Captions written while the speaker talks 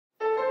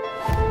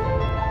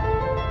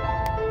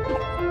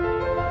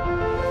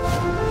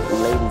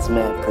Ladies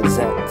Man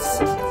presents.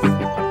 My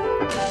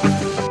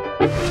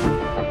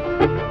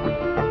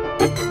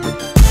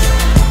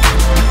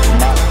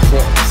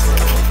tips,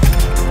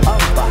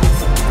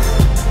 unboxings,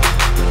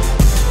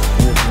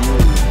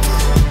 reviews,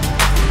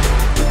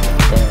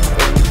 and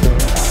anything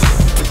else.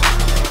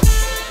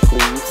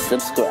 Please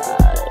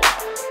subscribe.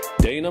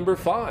 Day number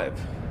 5.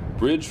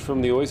 Bridge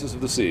from the Oasis of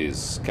the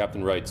Seas.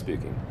 Captain Wright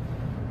speaking.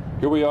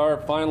 Here we are,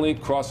 finally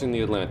crossing the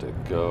Atlantic.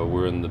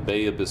 We're in the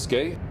Bay of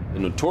Biscay,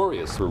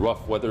 notorious for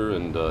rough weather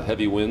and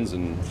heavy winds,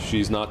 and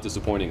she's not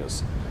disappointing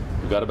us.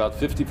 We've got about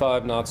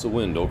 55 knots of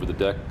wind over the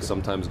deck,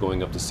 sometimes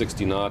going up to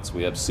 60 knots.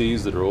 We have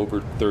seas that are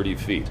over 30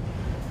 feet.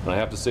 And I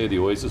have to say the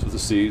Oasis of the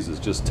Seas is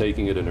just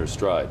taking it in her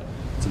stride.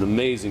 It's an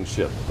amazing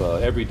ship.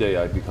 Every day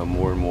I become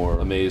more and more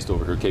amazed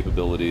over her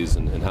capabilities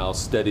and how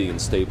steady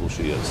and stable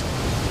she is.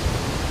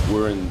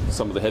 We're in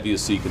some of the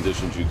heaviest sea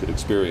conditions you could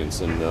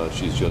experience, and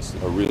she's just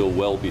a real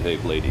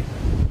well-behaved lady.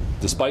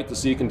 Despite the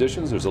sea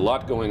conditions, there's a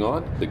lot going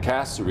on. The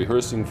casts are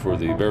rehearsing for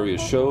the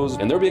various shows,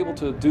 and they'll be able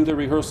to do their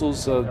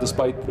rehearsals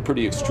despite the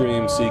pretty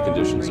extreme sea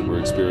conditions that we're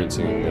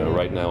experiencing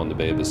right now in the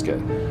Bay of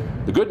Biscay.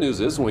 The good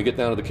news is, when we get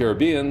down to the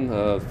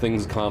Caribbean,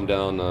 things calm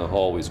down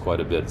always quite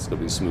a bit. It's going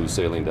to be smooth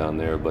sailing down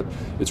there, but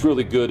it's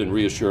really good and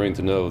reassuring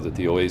to know that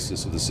the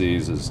Oasis of the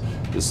Seas is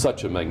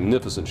such a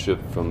magnificent ship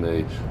from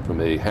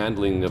a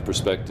handling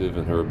perspective,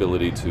 and her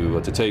ability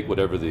to take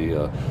whatever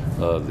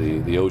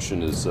the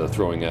ocean is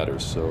throwing at her.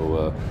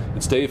 So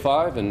it's day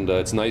 5, and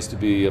it's nice to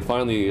be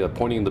finally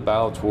pointing the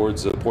bow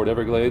towards Port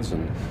Everglades,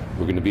 and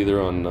we're going to be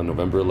there on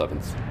November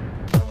 11th.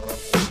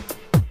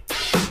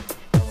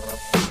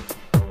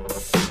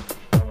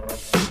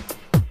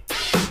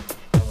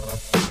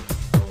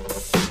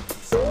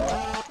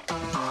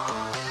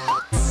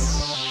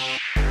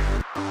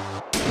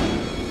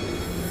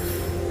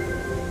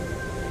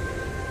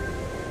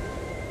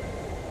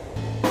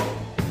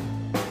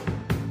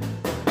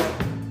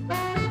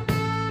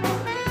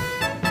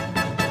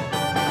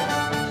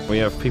 We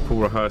have people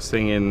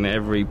rehearsing in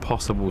every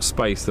possible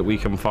space that we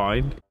can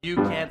find. You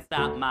can't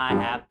stop my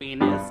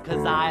happiness,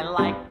 'cause I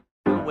like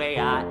the way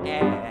I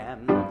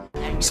am.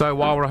 So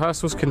while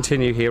rehearsals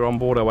continue here on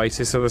board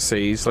Oasis of the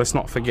Seas, let's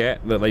not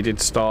forget that they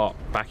did start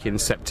back in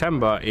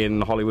September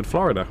in Hollywood,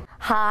 Florida.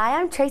 Hi,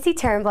 I'm Tracy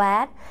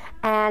Turnblad,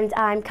 and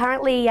I'm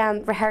currently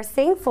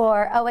rehearsing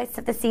for Oasis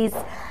of the Seas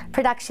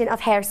production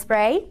of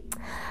Hairspray.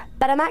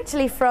 But I'm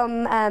actually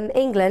from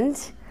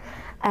England,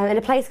 in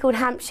a place called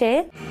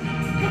Hampshire.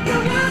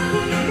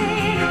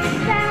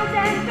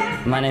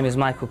 My name is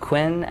Michael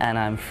Quinn, and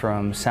I'm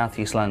from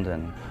Southeast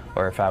London.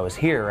 Or if I was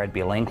here, I'd be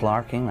Elaine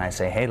Clarking. I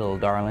say, hey little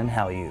darling,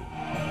 how are you?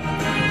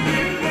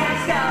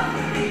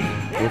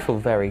 We feel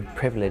very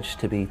privileged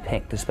to be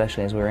picked,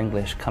 especially as we're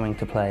English, coming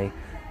to play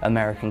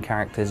American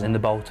characters in the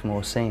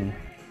Baltimore scene.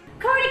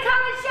 Cody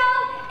Collins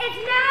Show is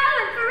now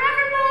and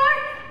forevermore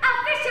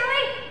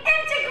officially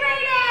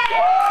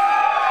integrated!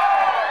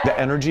 The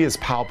energy is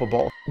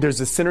palpable. There's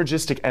a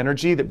synergistic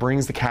energy that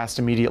brings the cast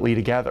immediately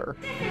together.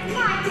 This is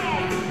my day,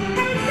 and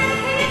it's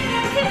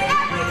dedicated to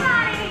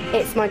everybody!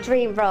 It's my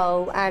dream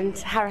role, and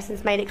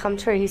Harrison's made it come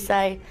true,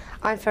 so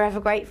I'm forever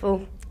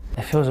grateful.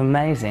 It feels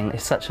amazing.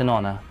 It's such an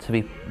honor to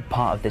be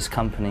part of this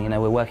company. You know,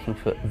 we're working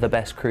for the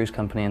best cruise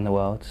company in the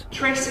world.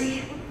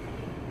 Tracy,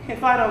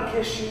 if I don't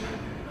kiss you,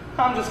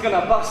 I'm just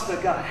gonna bust a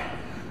gut.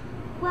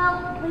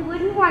 Well, we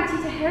wouldn't want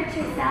you to hurt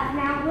yourself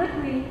now,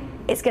 would we?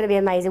 It's going to be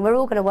amazing. We're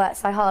all going to work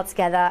so hard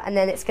together, and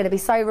then it's going to be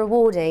so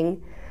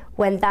rewarding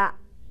when that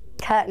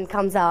curtain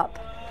comes up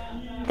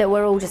that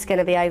we're all just going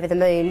to be over the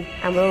moon,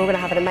 and we're all going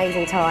to have an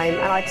amazing time,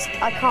 and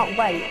I can't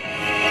wait.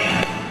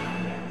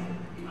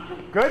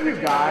 Good, you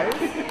guys.